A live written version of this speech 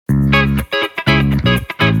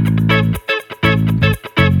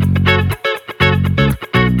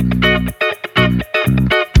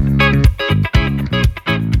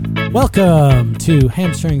Welcome to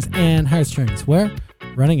Hamstrings and Heartstrings, where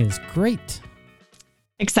running is great.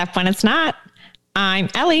 Except when it's not. I'm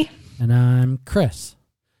Ellie. And I'm Chris.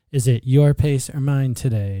 Is it your pace or mine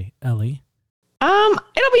today, Ellie?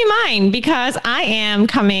 It'll be mine because I am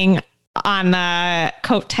coming on the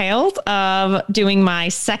coattails of doing my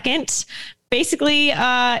second, basically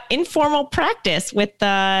informal practice with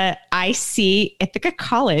the IC Ithaca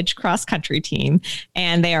College cross-country team.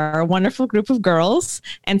 And they are a wonderful group of girls.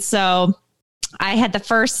 And so I had the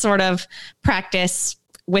first sort of practice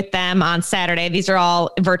with them on Saturday. These are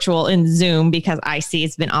all virtual in Zoom because IC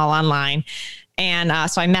has been all online. And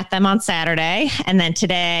so I met them on Saturday. And then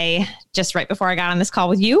today, just right before I got on this call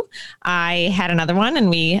with you, I had another one and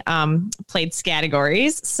we played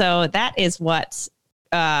categories. So that is what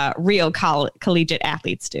real collegiate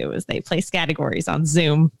athletes do, is they play categories on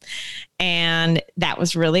Zoom. And that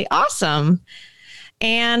was really awesome.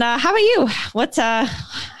 And how about you?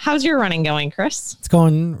 How's your running going, Chris? It's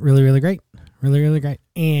going really, really great. Really, really great.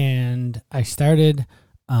 And I started,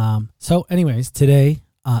 so anyways, today,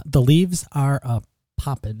 the leaves are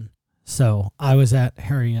popping. So I was at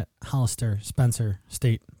Harriet Hollister Spencer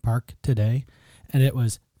State Park today, and it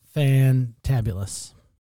was fantabulous.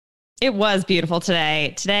 It was beautiful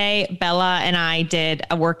today. Today, Bella and I did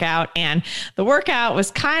a workout, and the workout was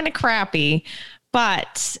kind of crappy,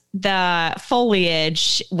 but the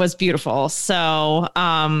foliage was beautiful. So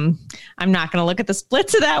I'm not going to look at the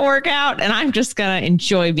splits of that workout, and I'm just going to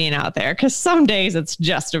enjoy being out there because some days it's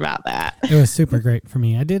just about that. It was super great for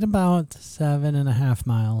me. I did about 7.5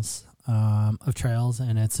 miles of trails,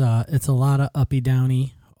 and it's a lot of uppy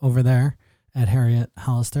downy over there at Harriet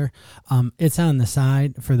Hollister. It's on the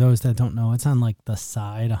side. For those that don't know, it's on like the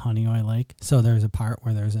side of Honeoye Lake. So there's a part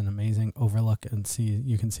where there's an amazing overlook and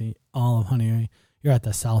you can see all of Honeoye. You're at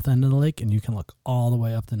the south end of the lake and you can look all the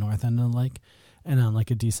way up the north end of the lake. And on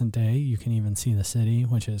like a decent day, you can even see the city,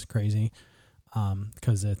 which is crazy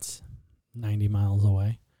because it's 90 miles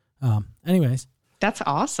away. Anyways. That's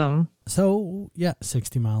awesome. So yeah,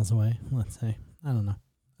 60 miles away, let's say. I don't know.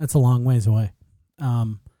 That's a long ways away.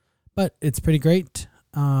 But it's pretty great.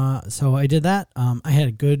 So I did that. I had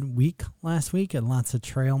a good week last week and lots of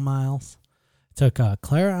trail miles. Took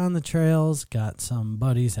Clara on the trails, got some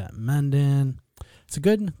buddies at Mendon. It's a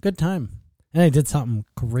good time. And I did something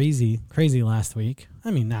crazy last week.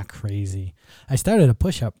 I mean, not crazy. I started a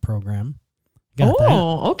push-up program. Okay. Got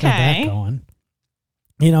that going.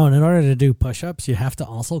 You know, and in order to do push-ups, you have to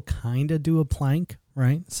also kind of do a plank,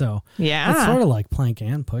 right? So yeah, it's sort of like plank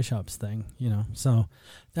and push-ups thing, you know. So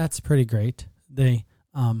that's pretty great. They,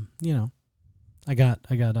 you know, I got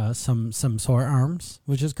some sore arms,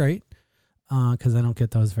 which is great because I don't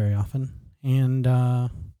get those very often. And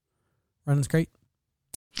running's great.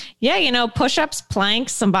 Yeah, you know, push-ups,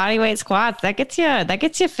 planks, some body weight squats, that gets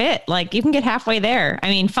you fit. Like you can get halfway there. I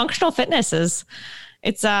mean, functional fitness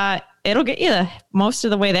it'll get you most of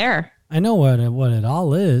the way there. I know what it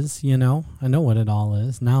all is, you know. I know what it all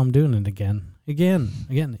is. Now I'm doing it again.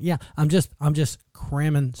 Yeah, I'm just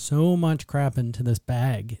cramming so much crap into this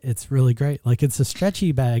bag. It's really great. Like it's a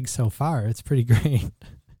stretchy bag so far. It's pretty great.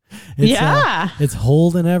 It's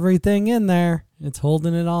holding everything in there. It's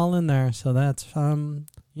holding it all in there. So that's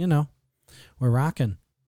you know, we're rocking.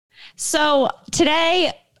 So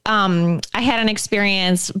today Bella and I had an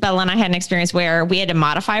experience where we had to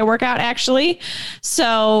modify a workout actually.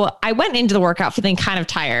 So I went into the workout feeling kind of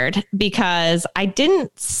tired because I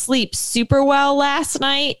didn't sleep super well last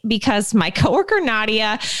night because my coworker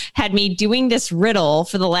Nadia had me doing this riddle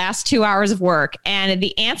for the last 2 hours of work. And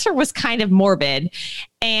the answer was kind of morbid.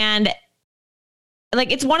 And like,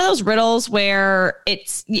 it's one of those riddles where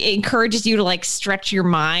it encourages you to like stretch your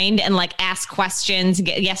mind and like ask questions,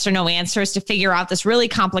 get yes or no answers to figure out this really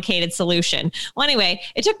complicated solution. Well, anyway,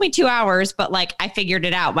 it took me 2 hours, but like I figured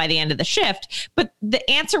it out by the end of the shift, but the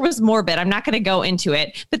answer was morbid. I'm not going to go into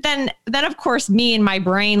it. But then of course, me and my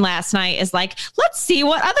brain last night is like, let's see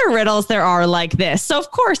what other riddles there are like this. So of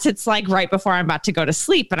course it's like right before I'm about to go to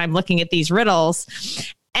sleep and I'm looking at these riddles.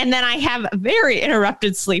 And then I have very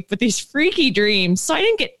interrupted sleep with these freaky dreams. So I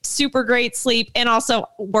didn't get super great sleep. And also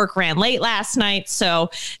work ran late last night. So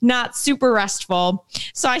not super restful.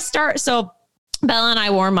 So Bella and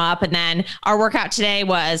I warm up. And then our workout today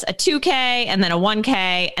was a 2K and then a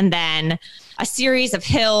 1K and then a series of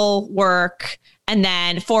hill work and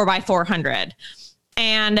then 4x400.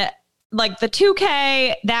 And like the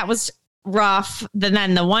 2K, that was rough.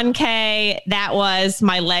 Then the 1K, that was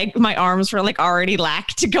my arms were like already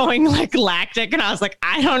going like lactic. And I was like,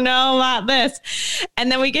 I don't know about this.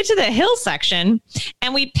 And then we get to the hill section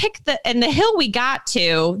and we pick the hill we got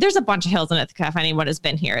to, there's a bunch of hills in Ithaca if anyone has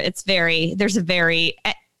been here. There's a very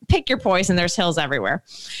pick your poison. There's hills everywhere.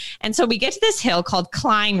 And so we get to this hill called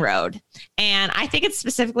Klein Road. And I think it's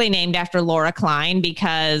specifically named after Laura Klein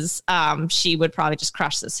because she would probably just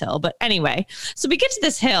crush this hill. But anyway, so we get to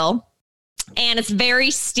this hill. And it's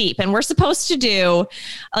very steep. And we're supposed to do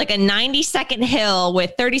like a 90-second hill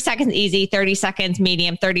with 30 seconds easy, 30 seconds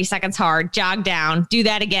medium, 30 seconds hard, jog down, do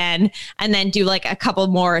that again, and then do like a couple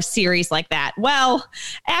more series like that. Well,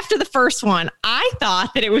 after the first one, I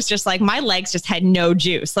thought that it was just like my legs just had no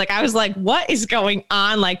juice. Like I was like, what is going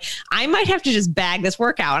on? Like I might have to just bag this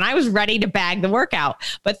workout. And I was ready to bag the workout.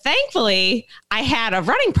 But thankfully, I had a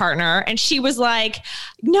running partner and she was like,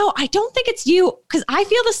 no, I don't think it's you because I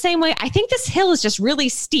feel the same way. I think this hill is just really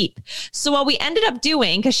steep. So what we ended up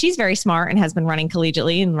doing, because she's very smart and has been running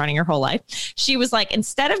collegiately and running her whole life, she was like,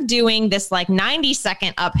 instead of doing this like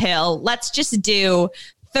 90-second uphill, let's just do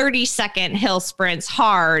 30-second hill sprints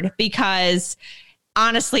hard because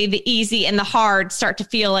honestly, the easy and the hard start to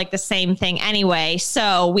feel like the same thing anyway.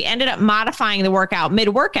 So we ended up modifying the workout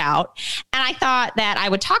mid-workout. And I thought that I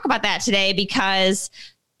would talk about that today because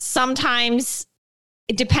sometimes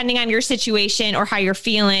depending on your situation or how you're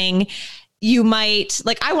feeling, you might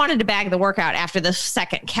like, I wanted to bag the workout after the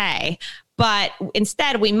second K, but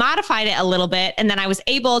instead we modified it a little bit. And then I was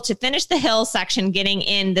able to finish the hill section, getting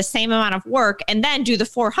in the same amount of work and then do the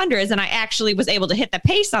 400s. And I actually was able to hit the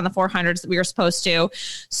pace on the 400s that we were supposed to.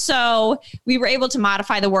 So we were able to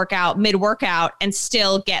modify the workout mid-workout and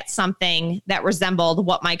still get something that resembled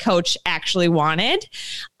what my coach actually wanted.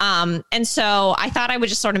 And so I thought I would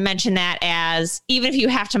just sort of mention that as even if you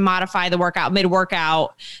have to modify the workout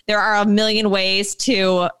mid-workout, there are a million ways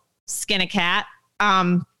to skin a cat.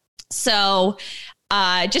 So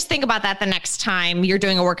just think about that the next time you're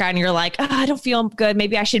doing a workout and you're like, oh, I don't feel good.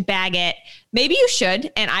 Maybe I should bag it. Maybe you should.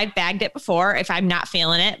 And I've bagged it before if I'm not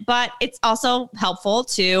feeling it, but it's also helpful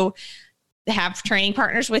to have training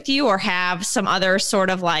partners with you or have some other sort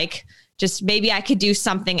of like, just maybe I could do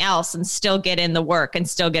something else and still get in the work and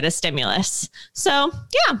still get a stimulus. So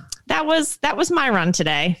yeah, that was my run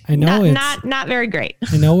today. I know not very great.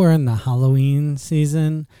 I know we're in the Halloween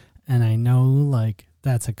season and I know like,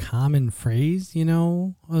 that's a common phrase, you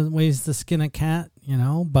know, ways to skin a cat, you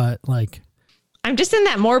know, but like. I'm just in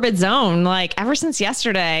that morbid zone, like ever since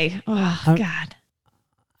yesterday. Oh, God.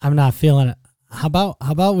 I'm not feeling it. How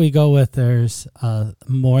about we go with there's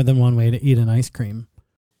more than one way to eat an ice cream?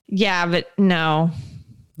 Yeah, but no.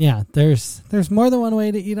 Yeah, there's more than one way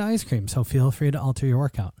to eat ice cream, so feel free to alter your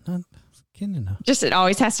workout. Not kidding enough. Just it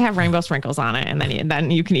always has to have rainbow sprinkles on it, and then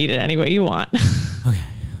you can eat it any way you want.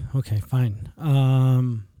 Okay, fine.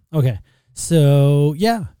 Okay. So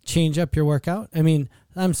yeah, change up your workout. I mean,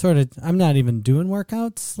 I'm not even doing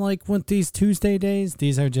workouts like with these Tuesday days.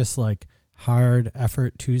 These are just like hard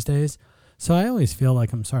effort Tuesdays. So I always feel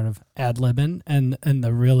like I'm sort of ad-libbing and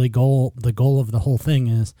the goal of the whole thing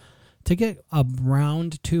is to get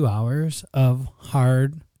around 2 hours of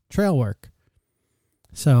hard trail work.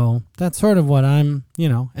 So that's sort of what I'm,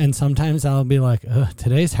 and sometimes I'll be like,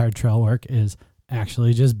 today's hard trail work is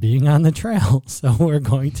actually just being on the trail. So we're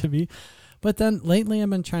going to be, but then lately I've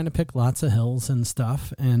been trying to pick lots of hills and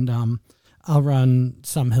stuff. And, I'll run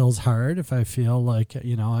some hills hard if I feel like,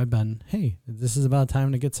 hey, this is about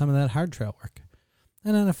time to get some of that hard trail work.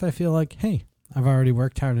 And then if I feel like, hey, I've already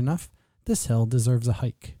worked hard enough, this hill deserves a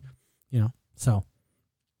hike, so.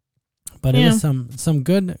 But it was some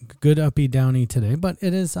good uppy downy today, but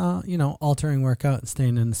it is, altering workout and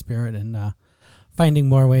staying in the spirit and, finding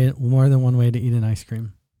more than one way to eat an ice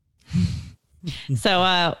cream.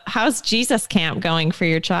 So, how's Jesus Camp going for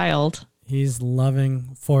your child? He's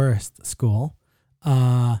loving Forest School.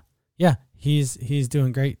 He's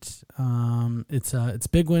doing great. It's a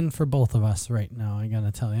big win for both of us right now, I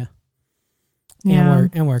gotta tell you. Yeah.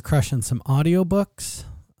 And we're crushing some audiobooks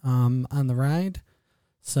on the ride.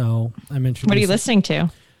 So I'm introducing. What are you listening to?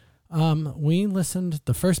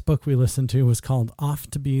 The first book we listened to was called Off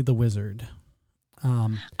to Be the Wizard.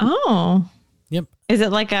 Yep. Is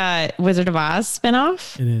it like a Wizard of Oz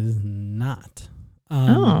spinoff? It is not.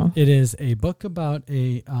 It is a book about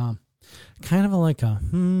a kind of like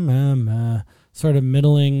a sort of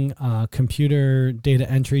middling computer data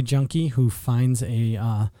entry junkie who finds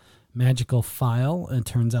a magical file. It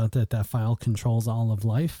turns out that file controls all of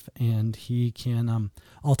life, and he can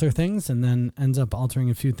alter things, and then ends up altering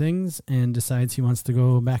a few things, and decides he wants to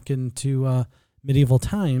go back into medieval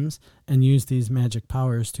times and use these magic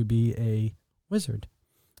powers to be a wizard.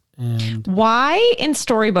 And why in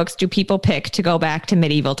storybooks do people pick to go back to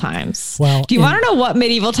medieval times? Well, do you want to know what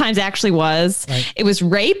medieval times actually was? Right. It was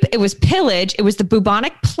rape. It was pillage. It was the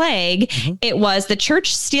bubonic plague. Mm-hmm. It was the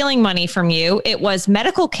church stealing money from you. It was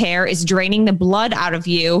medical care is draining the blood out of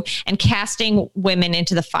you and casting women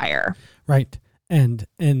into the fire. Right. And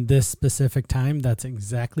in this specific time, that's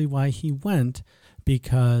exactly why he went,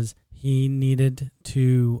 because he needed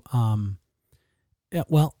to,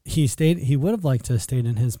 he would have liked to have stayed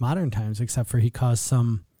in his modern times, except for he caused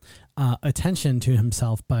some attention to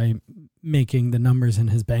himself by making the numbers in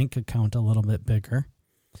his bank account a little bit bigger.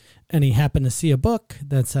 And he happened to see a book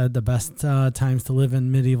that said the best times to live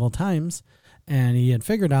in medieval times. And he had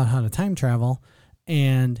figured out how to time travel.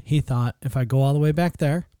 And he thought, if I go all the way back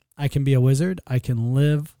there, I can be a wizard. I can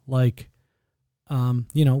live like,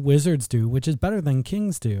 wizards do, which is better than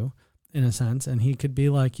kings do in a sense. And he could be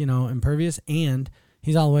like, impervious, and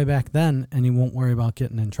he's all the way back then and he won't worry about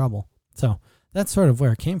getting in trouble. So that's sort of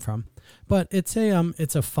where it came from. But it's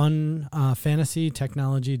a fun fantasy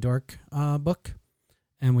technology dork book.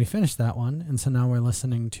 And we finished that one. And so now we're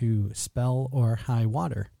listening to Spell or High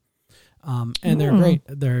Water. And they're great.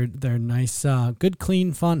 They're nice, good,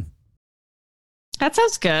 clean fun. That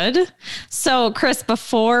sounds good. So, Chris,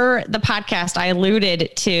 before the podcast, I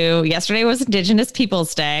alluded to yesterday was Indigenous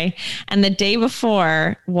Peoples Day, and the day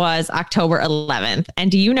before was October 11th.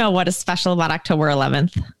 And do you know what is special about October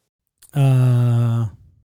 11th?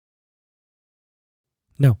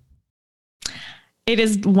 No. It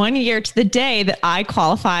is 1 year to the day that I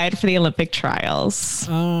qualified for the Olympic trials.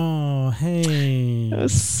 Oh, hey. It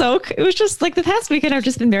was just like the past weekend, I've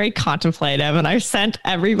just been very contemplative, and I've sent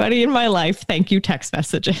everybody in my life thank you text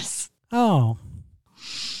messages. Oh.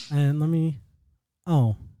 And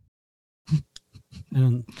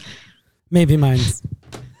and maybe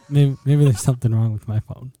maybe there's something wrong with my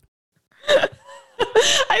phone.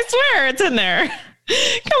 I swear it's in there.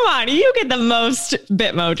 Come on, you get the most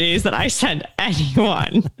Bitmojis that I send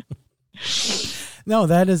anyone. No,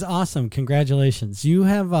 that is awesome. Congratulations. You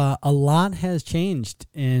have a lot has changed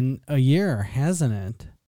in a year, hasn't it?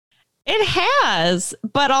 It has,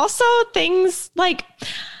 but also things like,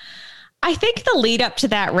 I think the lead up to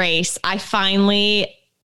that race, I finally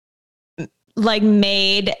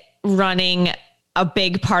made running a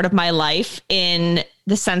big part of my life in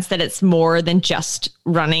the sense that it's more than just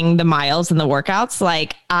running the miles and the workouts.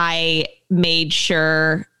 I made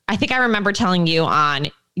sure, I think I remember telling you on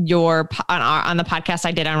the podcast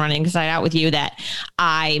I did on Running Inside Out with you that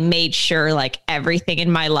I made sure everything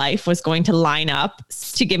in my life was going to line up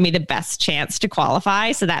to give me the best chance to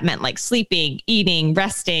qualify. So that meant sleeping, eating,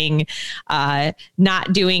 resting,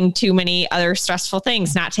 not doing too many other stressful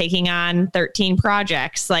things, not taking on 13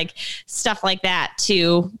 projects, stuff like that,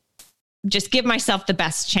 to just give myself the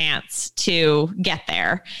best chance to get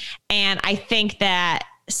there. And I think that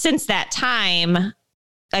since that time,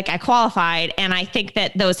 I qualified, and I think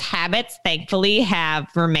that those habits thankfully have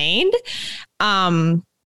remained.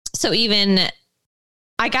 So even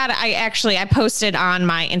I posted on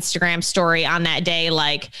my Instagram story on that day,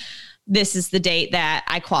 this is the date that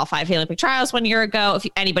I qualified for the Olympic trials 1 year ago. If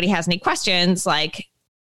anybody has any questions,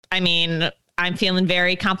 I'm feeling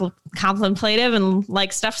very contemplative and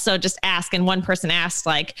stuff. So just ask. And one person asked,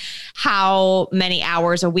 how many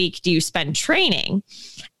hours a week do you spend training?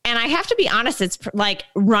 And I have to be honest, it's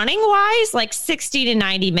running wise, 60 to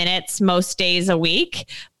 90 minutes most days a week.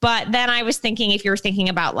 But then I was thinking, if you're thinking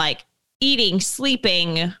about eating,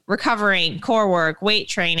 sleeping, recovering, core work, weight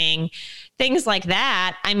training, things like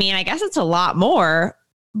that, I guess it's a lot more,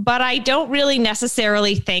 but I don't really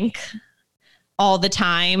necessarily think all the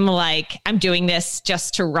time I'm doing this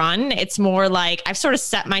just to run. It's more I've sort of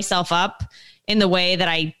set myself up in the way that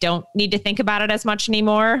I don't need to think about it as much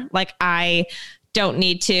anymore. I don't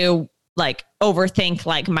need to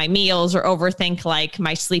overthink my meals or overthink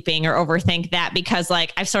my sleeping or overthink that, because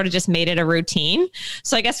I've sort of just made it a routine.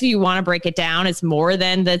 So I guess if you want to break it down, it's more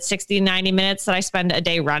than the 60 to 90 minutes that I spend a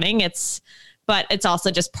day running. But it's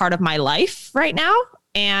also just part of my life right now,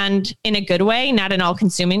 and in a good way, not an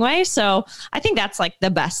all-consuming way. So I think that's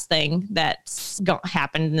the best thing that's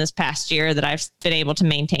happened in this past year, that I've been able to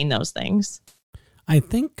maintain those things. I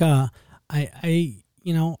think I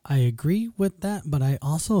agree with that, but I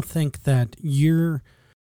also think that you're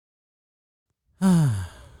into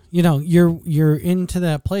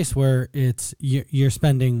that place where you're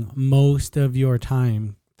spending most of your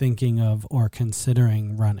time thinking of or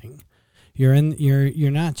considering running.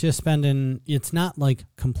 You're not just spending, it's not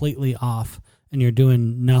completely off and you're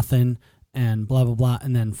doing nothing and blah, blah, blah.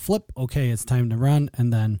 And then flip, okay, it's time to run.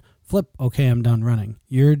 And then flip, okay, I'm done running.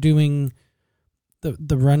 You're doing,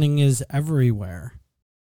 the running is everywhere.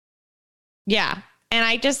 Yeah. And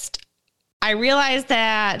I realized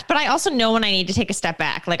that, but I also know when I need to take a step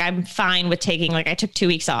back. Like I'm fine with taking, like I took 2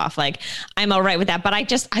 weeks off. Like I'm all right with that. But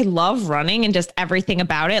I love running and just everything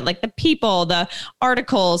about it. Like the people, the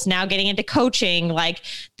articles, now getting into coaching, like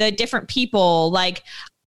the different people, like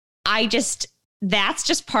that's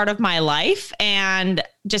just part of my life and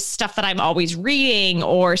just stuff that I'm always reading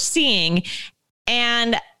or seeing.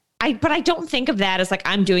 But I don't think of that as like,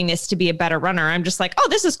 I'm doing this to be a better runner. I'm just like, oh,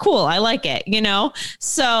 this is cool. I like it,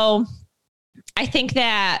 So I think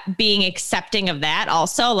that being accepting of that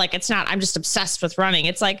also, like, it's not, I'm just obsessed with running.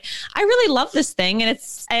 It's like, I really love this thing.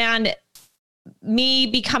 And me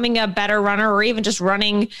becoming a better runner or even just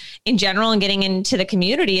running in general and getting into the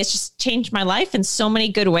community, it's just changed my life in so many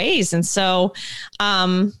good ways. And so,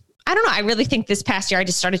 I don't know. I really think this past year, I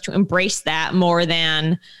just started to embrace that more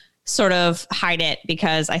than sort of hide it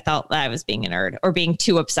because I felt that I was being a nerd or being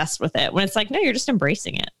too obsessed with it, when it's like, no, you're just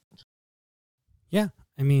embracing it. Yeah.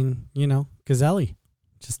 I mean, Gazelle,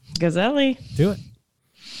 just Gazelle, do it.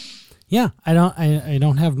 Yeah. I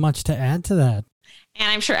don't have much to add to that. And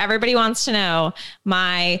I'm sure everybody wants to know,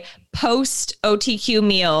 my post OTQ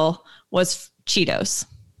meal was Cheetos.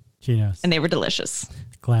 And they were delicious.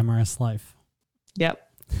 Glamorous life. Yep.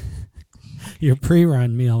 Your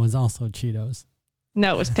pre-run meal was also Cheetos.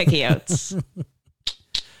 No, it was Picky Oats.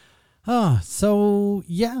 So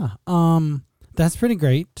yeah, that's pretty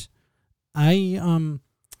great. I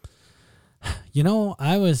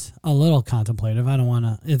was a little contemplative. I don't want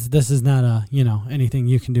to, this is not anything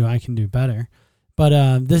you can do, I can do better. But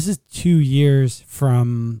this is 2 years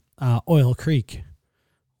from Oil Creek,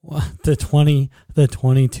 the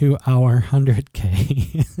 22 hour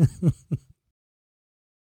 100K.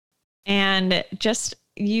 And just,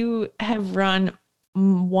 you have run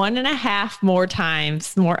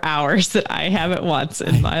 1.5 more hours than I have at once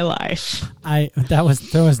in my life.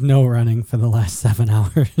 There was no running for the last 7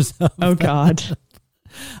 hours. Oh God.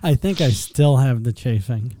 I think I still have the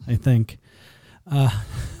chafing. I think.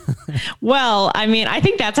 Well, I mean, I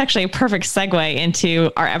think that's actually a perfect segue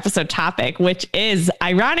into our episode topic, which is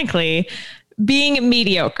ironically being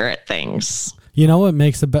mediocre at things. You know what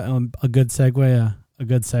makes a good segue a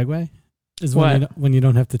good segue? Is when you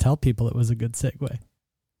don't have to tell people it was a good segue.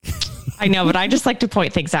 I know, but I just like to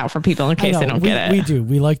point things out for people in case they don't get it. We do.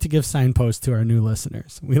 We like to give signposts to our new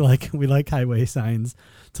listeners. We like highway signs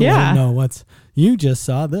to let them know you just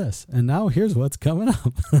saw this and now here's what's coming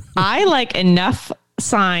up. I like enough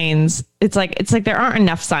signs. It's like there aren't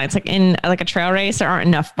enough signs. Like in like a trail race, there aren't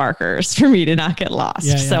enough markers for me to not get lost.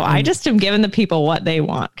 Yeah, so I just am giving the people what they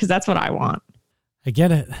want because that's what I want. I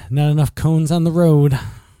get it. Not enough cones on the road.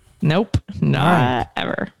 Nope, not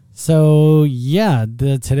ever. So yeah,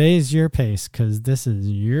 today's your pace because this is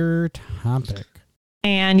your topic.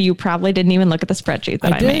 And you probably didn't even look at the spreadsheet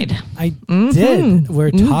that I made. I did.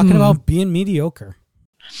 We're talking about being mediocre.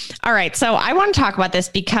 All right. So I want to talk about this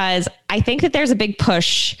because I think that there's a big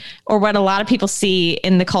push, or what a lot of people see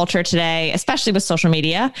in the culture today, especially with social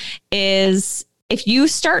media, is if you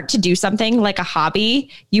start to do something like a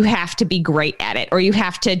hobby, you have to be great at it, or you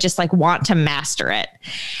have to just like want to master it.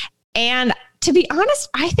 And to be honest,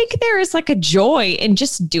 I think there is like a joy in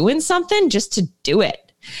just doing something just to do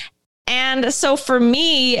it. And so for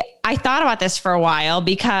me, I thought about this for a while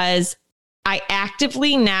because I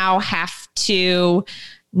actively now have to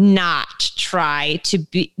not try to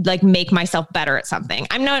be like make myself better at something.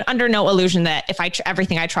 I'm not under no illusion that if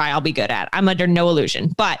everything I try, I'll be good at. I'm under no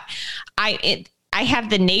illusion, but I have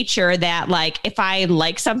the nature that like, if I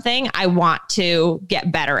like something, I want to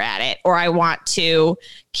get better at it, or I want to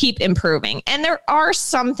keep improving. And there are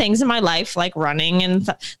some things in my life like running and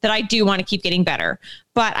that I do want to keep getting better.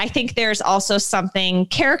 But I think there's also something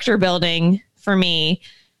character building for me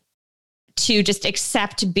to just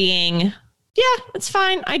accept being, yeah, it's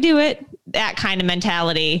fine. I do it. That kind of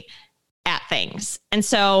mentality at things. And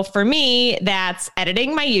so for me, that's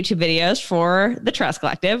editing my YouTube videos for the Trust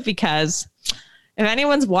Collective, because if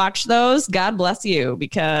anyone's watched those, God bless you,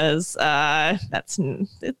 because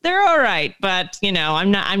they're all right. But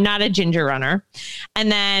I'm not a ginger runner.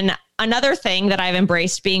 And then another thing that I've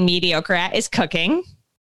embraced being mediocre at is cooking.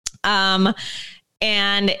 And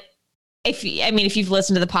if you've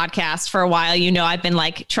listened to the podcast for a while, I've been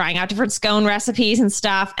like trying out different scone recipes and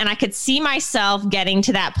stuff. And I could see myself getting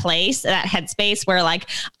to that place, that headspace where like,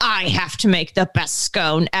 I have to make the best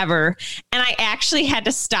scone ever. And I actually had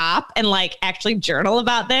to stop and like actually journal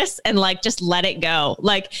about this and like, just let it go.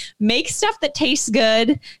 Like make stuff that tastes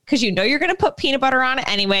good, because you're going to put peanut butter on it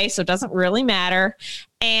anyway. So it doesn't really matter.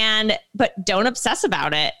 But don't obsess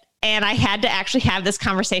about it. And I had to actually have this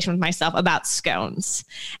conversation with myself about scones.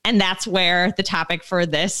 And that's where the topic for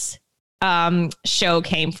this show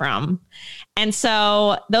came from. And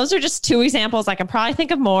so those are just two examples. I could probably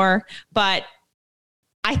think of more, but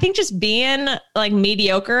I think just being like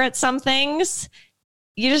mediocre at some things,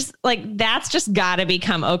 you just like, that's just got to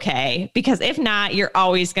become okay, because if not, you're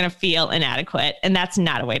always going to feel inadequate, and that's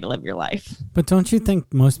not a way to live your life. But don't you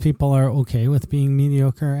think most people are okay with being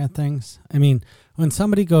mediocre at things? I mean, when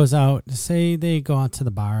somebody goes out, say they go out to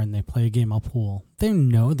the bar and they play a game of pool, they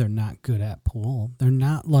know they're not good at pool. They're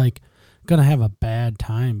not like going to have a bad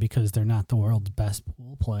time because they're not the world's best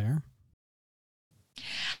pool player.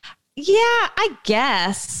 Yeah, I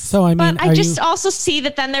guess. So, I mean, but I just also see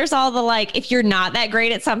that then there's all the, like, if you're not that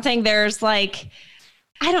great at something, there's like,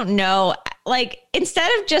 I don't know, like, instead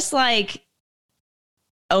of just like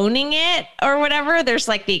owning it or whatever, there's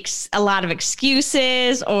like a lot of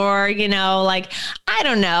excuses, or, you know, like, I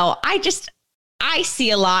don't know. I see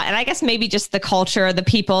a lot, and I guess maybe just the culture, the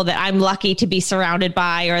people that I'm lucky to be surrounded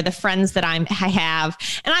by, or the friends that I have.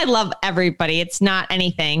 And I love everybody. It's not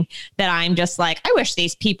anything that I'm just like, I wish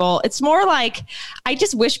these people, it's more like, I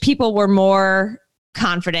just wish people were more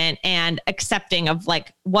confident and accepting of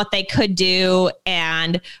like what they could do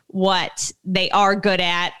and what they are good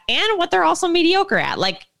at and what they're also mediocre at.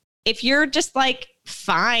 Like, if you're just like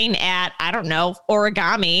fine at, I don't know,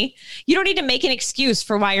 origami, you don't need to make an excuse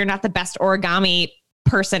for why you're not the best origami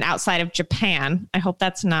person outside of Japan. I hope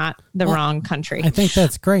that's not the wrong country. I think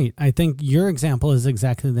that's great. I think your example is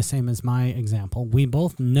exactly the same as my example. We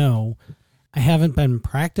both know I haven't been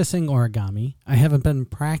practicing origami. I haven't been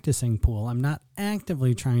practicing pool. I'm not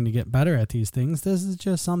actively trying to get better at these things. This is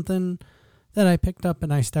just something that I picked up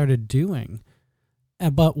and I started doing.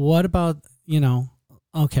 But what about, you know,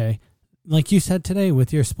 okay, like you said today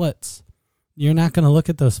with your splits, you're not going to look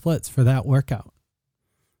at those splits for that workout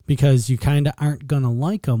because you kind of aren't going to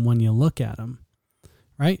like them when you look at them,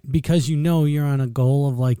 right? Because you know you're on a goal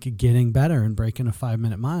of like getting better and breaking a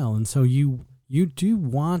 5-minute mile. And so you do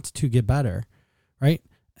want to get better, right?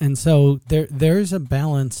 And so there's a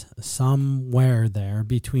balance somewhere there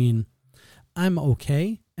between I'm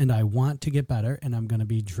okay and I want to get better and I'm going to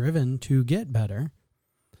be driven to get better.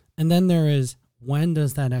 And then there is, when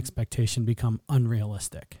does that expectation become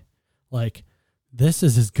unrealistic? Like, this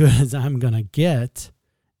is as good as I'm going to get.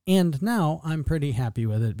 And now I'm pretty happy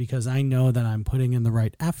with it because I know that I'm putting in the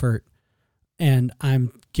right effort and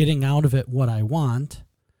I'm getting out of it what I want.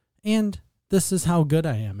 And this is how good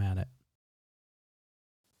I am at it.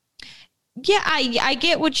 Yeah, I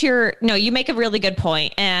get what you make a really good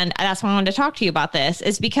point. And that's why I wanted to talk to you about this,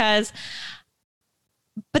 is because,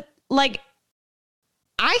 but like,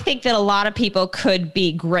 I think that a lot of people could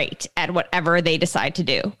be great at whatever they decide to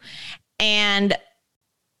do, and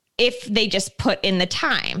if they just put in the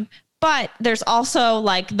time. But there's also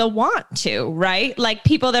like the want to, right? Like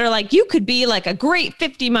people that are like, you could be like a great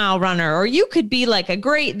 50-mile runner, or you could be like a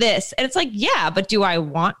great this. And it's like, yeah, but do I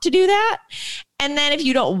want to do that? And then if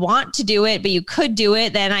you don't want to do it, but you could do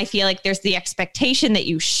it, then I feel like there's the expectation that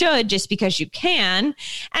you should just because you can. And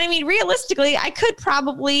I mean, realistically, I could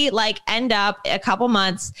probably like end up a couple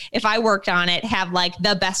months, if I worked on it, have like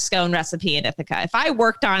the best scone recipe in Ithaca. If I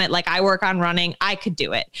worked on it like I work on running, I could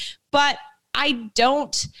do it. But I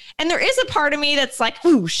don't. And there is a part of me that's like,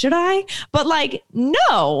 ooh, should I? But like,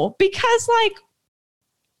 no, because like,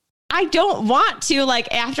 I don't want to,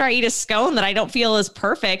 like, after I eat a scone that I don't feel is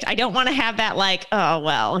perfect, I don't want to have that like, oh,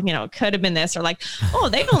 well, you know, it could have been this, or like, oh,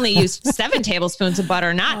 they've only used 7 tablespoons of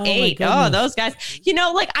butter, not 8. Oh, those guys, you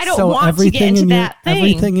know, like, I don't want to get into that thing.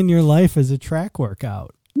 Everything in your life is a track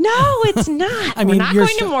workout. No, it's not. We're not going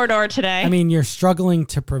to Mordor today. I mean, you're struggling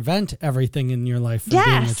to prevent everything in your life from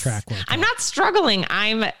being a track workout. I'm not struggling.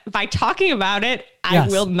 By talking about it, I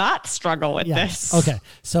will not struggle with this. Okay.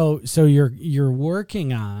 So you're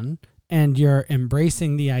working on and you're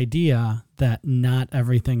embracing the idea that not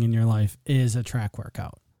everything in your life is a track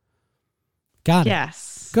workout. Got it.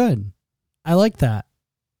 Yes. Good. I like that.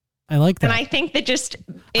 And I think that just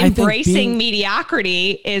embracing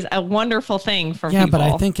mediocrity is a wonderful thing for people. Yeah, but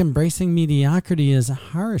I think embracing mediocrity is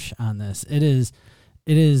harsh on this. It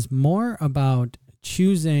is more about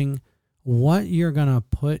choosing what you're going to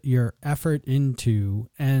put your effort into,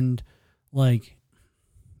 and like,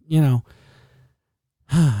 you know,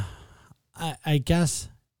 I guess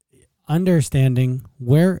understanding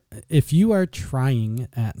where, if you are trying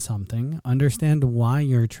at something, understand why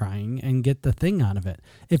you're trying and get the thing out of it.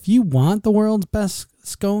 If you want the world's best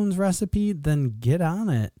scones recipe, then get on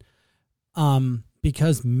it.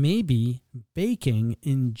 Because maybe baking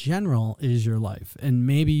in general is your life, and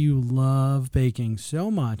maybe you love baking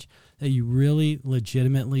so much that you really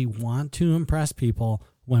legitimately want to impress people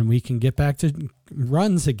when we can get back to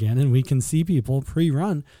runs again and we can see people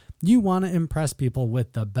pre-run. You want to impress people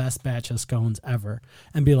with the best batch of scones ever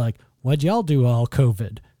and be like, what'd y'all do all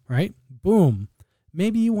COVID, right? Boom.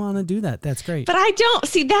 Maybe you want to do that. That's great. But I don't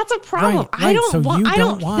see, that's a problem. Right. I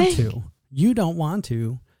don't want to. You don't want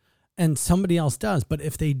to, and somebody else does. But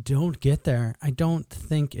if they don't get there, I don't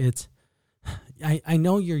think it's, I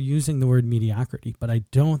know you're using the word mediocrity, but I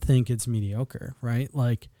don't think it's mediocre, right?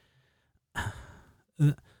 Like,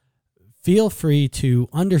 feel free to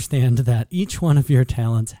understand that each one of your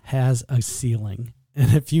talents has a ceiling.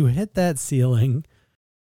 And if you hit that ceiling,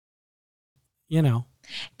 you know.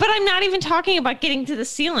 But I'm not even talking about getting to the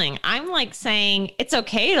ceiling. I'm like saying it's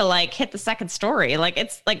okay to like hit the second story.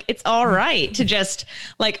 It's all right to just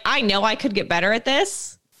like, I know I could get better at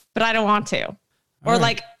this, but I don't want to. Or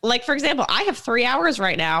right. like, for example, I have 3 hours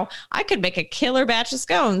right now. I could make a killer batch of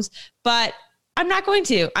scones, but I'm not going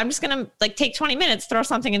to. I'm just going to like take 20 minutes, throw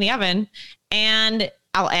something in the oven, and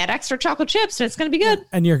I'll add extra chocolate chips and it's going to be good.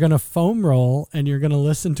 And you're going to foam roll and you're going to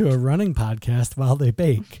listen to a running podcast while they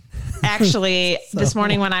bake. Actually, this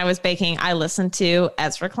morning when I was baking, I listened to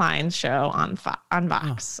Ezra Klein's show on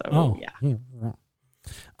Vox. Yeah.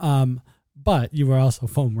 But you were also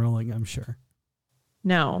foam rolling, I'm sure.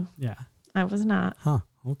 No. Yeah. I was not. Huh.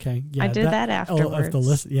 Okay. Yeah. I did that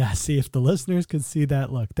afterwards. See, if the listeners could see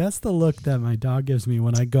that look, that's the look that my dog gives me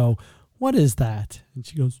when I go, what is that? And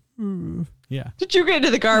she goes, yeah. Did you get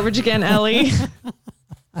into the garbage again, Ellie?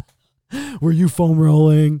 Were you foam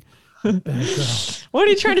rolling? What are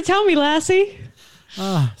you trying to tell me, Lassie?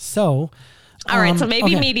 All right. So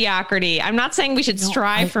maybe mediocrity. I'm not saying we should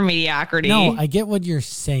strive for mediocrity. No, I get what you're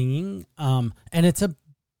saying. And it's a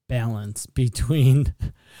balance between,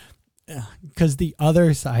 because the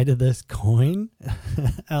other side of this coin,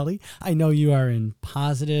 Ellie, I know you are in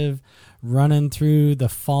positive, running through the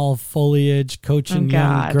fall foliage, coaching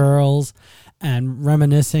young girls and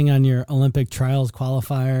reminiscing on your Olympic trials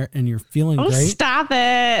qualifier, and you're feeling great. Stop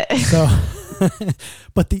it. So,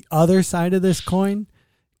 but the other side of this coin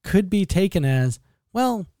could be taken as,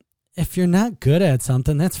 well, if you're not good at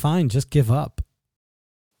something, that's fine. Just give up.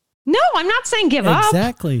 No, I'm not saying give up.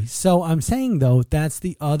 Exactly. So I'm saying, though, that's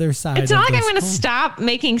the other side. It's not like I'm going to stop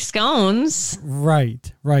making scones.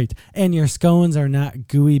 Right. And your scones are not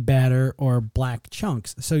gooey batter or black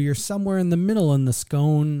chunks. So you're somewhere in the middle in the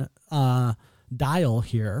scone dial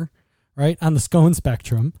here, right? On the scone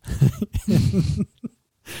spectrum.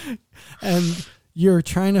 And you're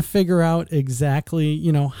trying to figure out exactly,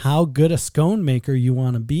 how good a scone maker you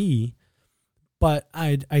want to be. But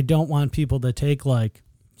I don't want people to take like,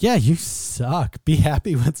 yeah, you suck. Be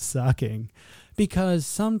happy with sucking. Because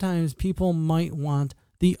sometimes people might want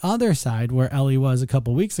the other side where Ellie was a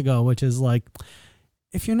couple weeks ago, which is like,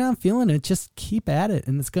 if you're not feeling it, just keep at it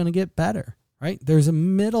and it's going to get better, right? There's a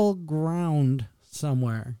middle ground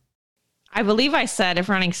somewhere. I believe I said if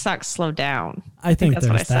running sucks, slow down. I think that's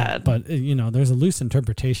there's what I said. But, there's a loose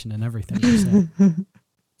interpretation in everything you say.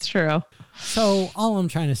 It's true. So all I'm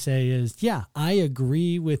trying to say is, yeah, I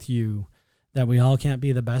agree with you that we all can't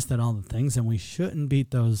be the best at all the things, and we shouldn't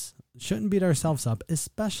beat ourselves up,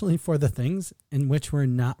 especially for the things in which we're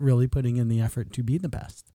not really putting in the effort to be the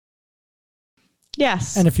best.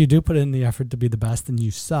 Yes. And if you do put in the effort to be the best and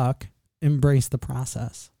you suck, embrace the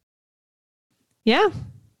process. Yeah.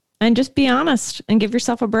 And just be honest and give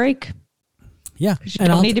yourself a break. Yeah. You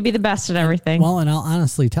don't need to be the best at everything. Well, and I'll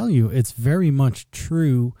honestly tell you, it's very much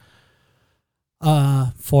true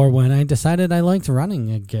for when I decided I liked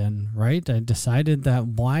running again, right? I decided that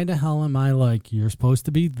why the hell am I like, you're supposed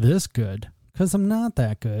to be this good? Because I'm not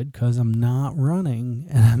that good, because I'm not running,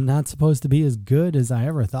 and I'm not supposed to be as good as I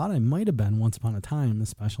ever thought I might have been once upon a time,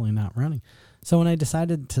 especially not running. So when I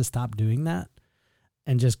decided to stop doing that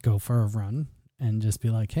and just go for a run and just be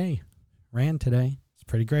like, hey, ran today. It's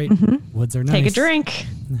pretty great. Mm-hmm. Woods are nice. Take a drink.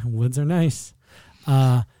 Woods are nice.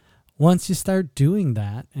 Once you start doing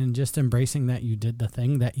that and just embracing that you did the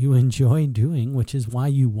thing that you enjoy doing, which is why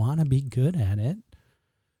you want to be good at it,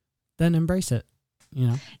 then embrace it.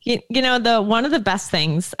 One of the best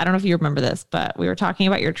things, I don't know if you remember this, but we were talking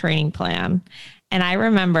about your training plan. And I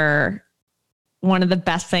remember one of the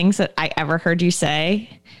best things that I ever heard you say,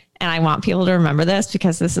 and I want people to remember this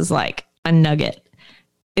because this is like a nugget,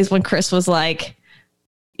 is when Chris was like,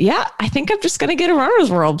 yeah, I think I'm just going to get a Runner's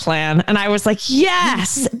World plan. And I was like,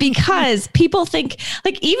 yes, because people think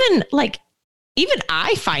even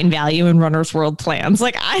I find value in Runner's World plans.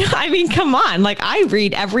 Like, I mean, come on. Like, I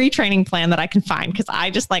read every training plan that I can find because I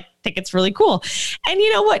just think it's really cool. And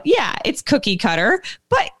you know what? Yeah, it's cookie cutter,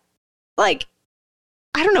 but like,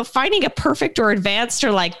 I don't know, finding a perfect or advanced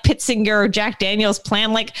or like Pitzinger or Jack Daniels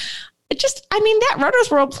plan, like that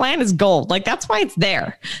Runner's World plan is gold. Like, that's why it's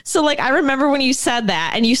there. So like, I remember when you said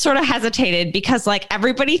that and you sort of hesitated because like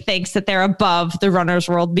everybody thinks that they're above the Runner's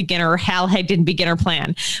World beginner, Hal Higdon beginner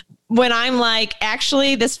plan. When I'm like,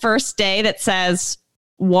 actually this first day that says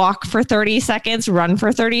walk for 30 seconds, run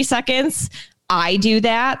for 30 seconds, I do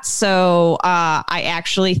that. So I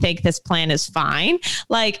actually think this plan is fine.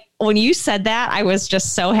 Like when you said that, I was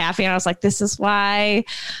just so happy. And I was like, this is why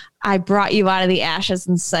I brought you out of the ashes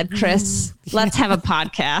and said, Chris, let's have a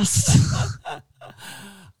podcast.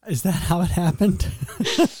 Is that how it happened?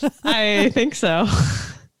 I think so.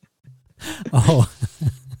 Oh,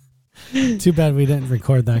 too bad we didn't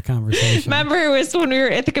record that conversation. Remember, it was when we were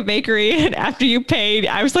at Ithaca Bakery, and after you paid,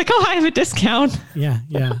 I was like, "Oh, I have a discount." Yeah.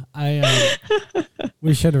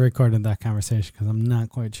 We should have recorded that conversation because I'm not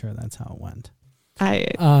quite sure that's how it went.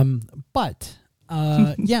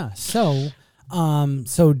 Yeah.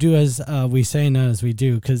 So do as we say, not as we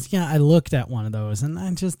do. Because I looked at one of those and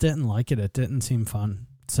I just didn't like it. It didn't seem fun.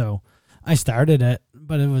 So I started it,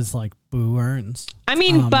 but it was like boo earns. I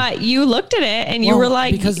mean, but you looked at it and you were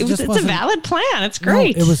like, it's a valid plan. It's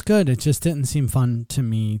great. No, it was good. It just didn't seem fun to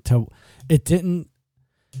me. It didn't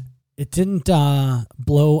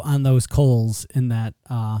blow on those coals in that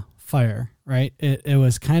fire, right? It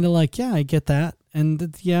was kind of like, I get that.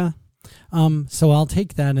 And so I'll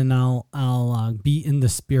take that and I'll be in the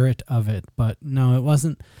spirit of it. But no, it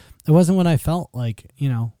wasn't what I felt like,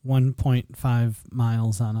 1.5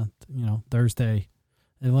 miles on a, Thursday.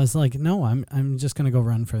 It was like, no, I'm just going to go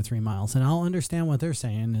run for 3 miles. And I'll understand what they're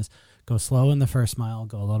saying is go slow in the first mile,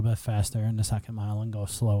 go a little bit faster in the second mile, and go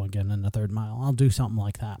slow again in the third mile. I'll do something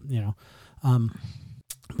like that,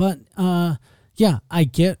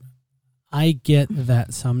 I get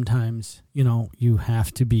that sometimes, you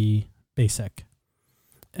have to be basic.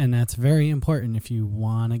 And that's very important if you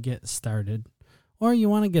want to get started or you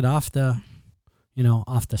want to get off the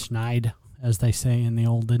schneid, as they say in the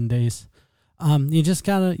olden days. You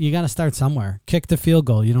gotta start somewhere. Kick the field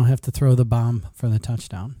goal. You don't have to throw the bomb for the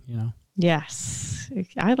touchdown, Yes.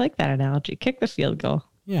 I like that analogy. Kick the field goal.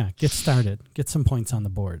 Yeah. Get started, get some points on the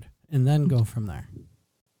board and then go from there.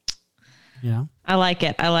 I like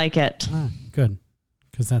it. Good.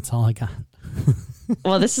 Cause that's all I got.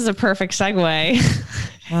 Well, this is a perfect segue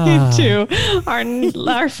into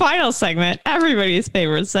our final segment, everybody's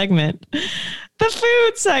favorite segment, the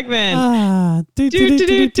food segment.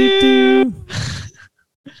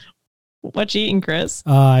 What you eating, Chris?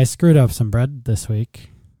 I screwed up some bread this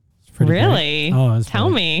week. Really? Great. Oh, Tell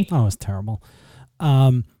me. Oh, it was terrible.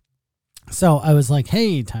 So I was like,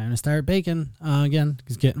 hey, time to start baking again.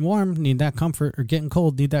 It's getting warm, need that comfort, or getting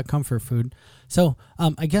cold, need that comfort food. So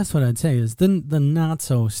I guess what I'd say is the not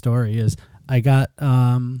so story is I got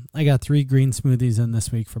 3 green smoothies in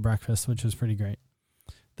this week for breakfast, which was pretty great.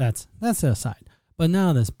 That's the aside. But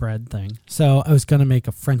now this bread thing. So I was gonna make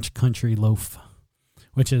a French country loaf,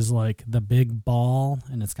 which is like the big ball,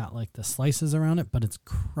 and it's got like the slices around it, but it's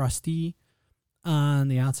crusty on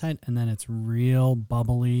the outside, and then it's real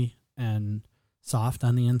bubbly and soft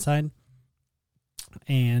on the inside.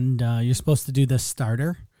 And you're supposed to do this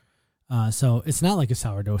starter. So it's not like a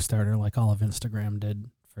sourdough starter like all of Instagram did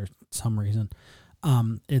for some reason.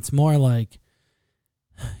 It's more like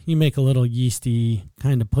you make a little yeasty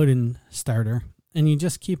kind of pudding starter, and you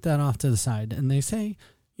just keep that off to the side. And they say,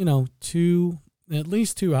 at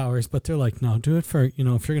least 2 hours, but they're like, no, do it for, if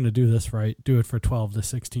you're going to do this right, do it for 12 to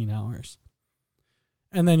 16 hours.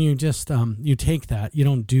 And then you just, you take that, you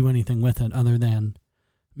don't do anything with it other than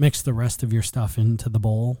mix the rest of your stuff into the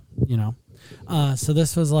bowl, So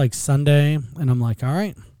this was like Sunday, and I'm like, all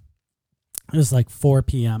right. It was like 4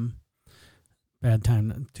 p.m. Bad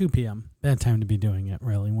time, 2 p.m. Bad time to be doing it,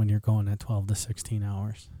 really, when you're going at 12 to 16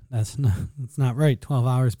 hours. That's not right. 12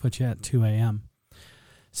 hours puts you at 2 a.m.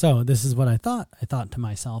 So this is what I thought. I thought to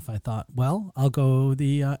myself, well, I'll go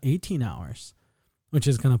the 18 hours, which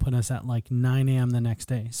is going to put us at like 9 a.m. the next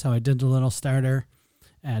day. So I did the little starter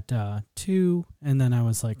at 2, and then I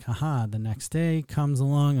was like, the next day comes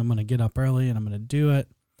along. I'm going to get up early, and I'm going to do it.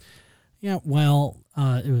 Yeah, well,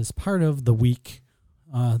 it was part of the week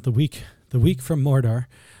from Mordor.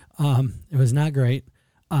 It was not great.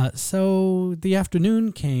 So the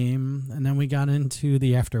afternoon came, and then we got into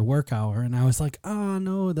the after work hour, and I was like, oh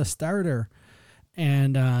no, the starter.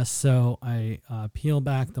 And so I peel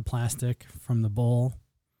back the plastic from the bowl.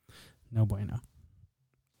 No bueno.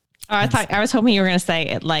 Oh, I was hoping you were going to say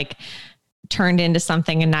it like turned into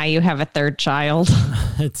something, and now you have a third child.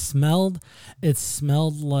 It smelled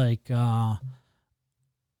like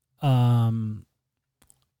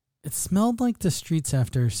it smelled like the streets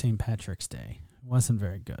after St. Patrick's Day. It wasn't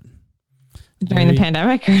very good. during the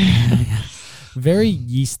pandemic. Very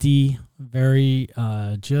yeasty, very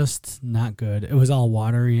just not good. It was all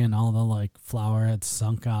watery and all the like flour had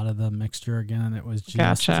sunk out of the mixture again, and it was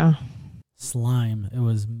just slime. It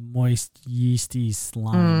was moist, yeasty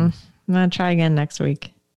slime. I'm gonna try again next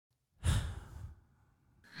week.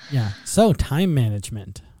 Yeah. So time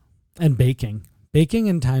management and baking. Baking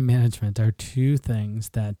and time management are two things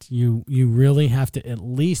that you really have to at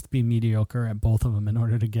least be mediocre at both of them in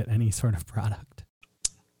order to get any sort of product.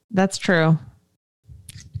 That's true.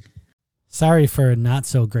 Sorry for a not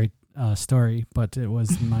so great story, but it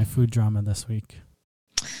was my food drama this week.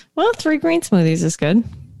 Well, 3 green smoothies is good.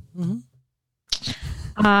 Mm-hmm.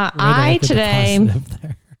 I today,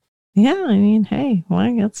 yeah, I mean, hey,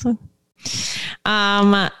 why that's one.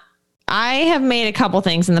 I have made a couple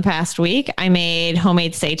things in the past week. I made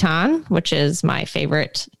homemade seitan, which is my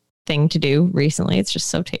favorite thing to do recently. It's just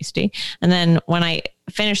so tasty. And then when I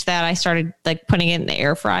finished that, I started like putting it in the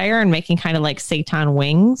air fryer and making kind of like seitan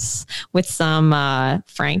wings with some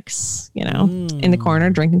Franks, in the corner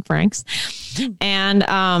drinking Franks. And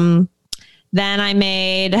then I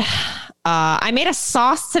made a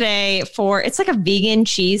sauce today it's like a vegan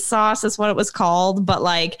cheese sauce is what it was called, but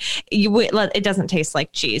like it doesn't taste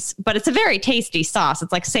like cheese, but it's a very tasty sauce.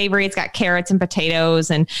 It's like savory. It's got carrots and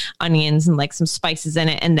potatoes and onions and like some spices in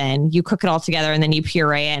it. And then you cook it all together and then you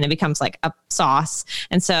puree it and it becomes like a sauce.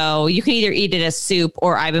 And so you can either eat it as soup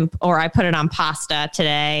or I put it on pasta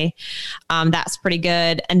today. That's pretty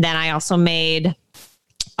good. And then I also made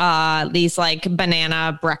these like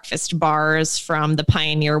banana breakfast bars from the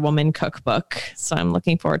Pioneer Woman cookbook. So I'm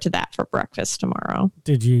looking forward to that for breakfast tomorrow.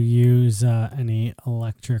 Did you use any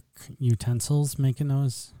electric utensils making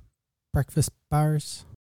those breakfast bars?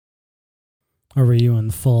 Or were you in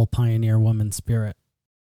the full Pioneer Woman spirit?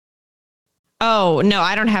 Oh, no,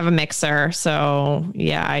 I don't have a mixer. So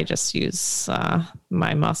yeah, I just use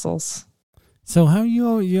my muscles. So how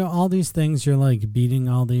you all these things, you're like beating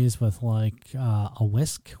all these with like a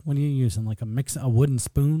whisk? What are you using? Like a wooden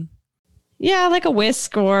spoon? Yeah, like a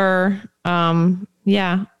whisk or a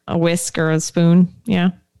whisk or a spoon.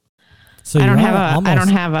 Yeah. So I don't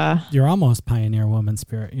have a You're almost Pioneer Woman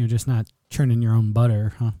spirit. You're just not churning your own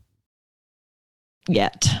butter, huh?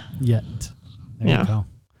 Yet. There you go.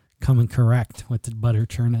 Coming correct with the butter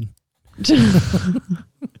churning.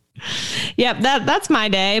 Yep, that's my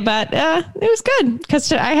day, but it was good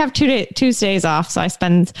because I have Tuesdays off, so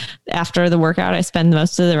after the workout, I spend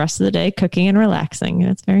most of the rest of the day cooking and relaxing,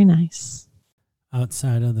 and it's very nice.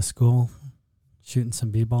 Outside of the school, shooting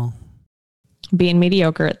some b-ball, being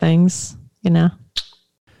mediocre at things,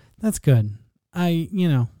 That's good.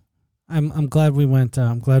 I'm glad we went.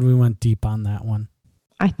 I'm glad we went deep on that one.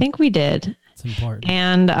 I think we did. It's important.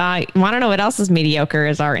 And I want to know what else is mediocre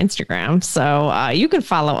is our Instagram. So you can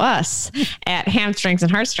follow us at Hamstrings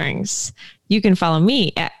and Heartstrings. You can follow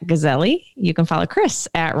me at Gazelli. You can follow Chris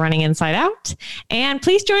at Running Inside Out. And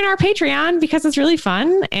please join our Patreon because it's really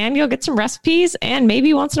fun and you'll get some recipes and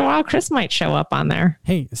maybe once in a while Chris might show up on there.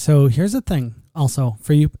 Hey, so here's the thing also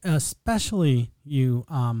for you, especially you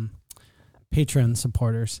Patreon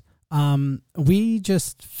supporters. We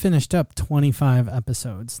just finished up 25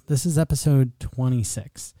 episodes. This is episode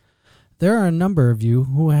 26. There are a number of you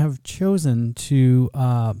who have chosen to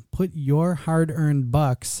put your hard-earned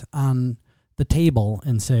bucks on the table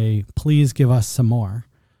and say, please give us some more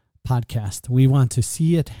podcast. We want to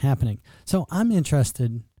see it happening. So I'm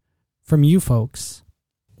interested from you folks,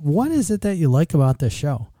 what is it that you like about this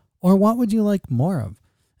show? Or what would you like more of?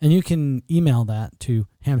 And you can email that to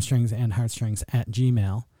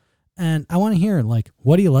hamstringsandheartstrings@gmail.com. And I want to hear, like,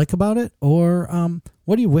 what do you like about it? Or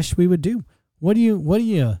what do you wish we would do? What do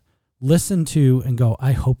you listen to and go,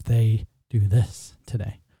 I hope they do this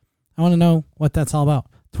today? I want to know what that's all about.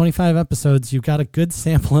 25 episodes, you've got a good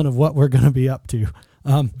sampling of what we're going to be up to.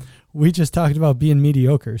 We just talked about being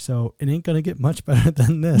mediocre, so it ain't going to get much better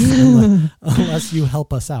than this unless you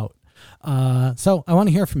help us out. So I want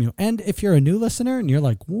to hear from you. And if you're a new listener and you're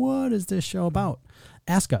like, what is this show about?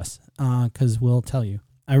 Ask us, because we'll tell you.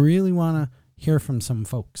 I really want to hear from some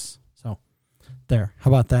folks. So there.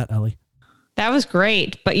 How about that, Ellie? That was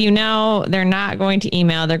great. But they're not going to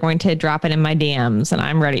email. They're going to drop it in my DMs and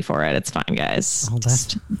I'm ready for it. It's fine, guys. Oh,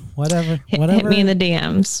 that's whatever. Hit me in the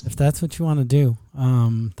DMs. If that's what you want to do,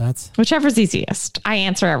 that's whichever's easiest. I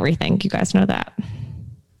answer everything. You guys know that.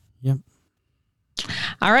 Yep.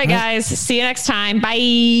 All right, guys. See you next time.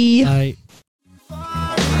 Bye. Bye.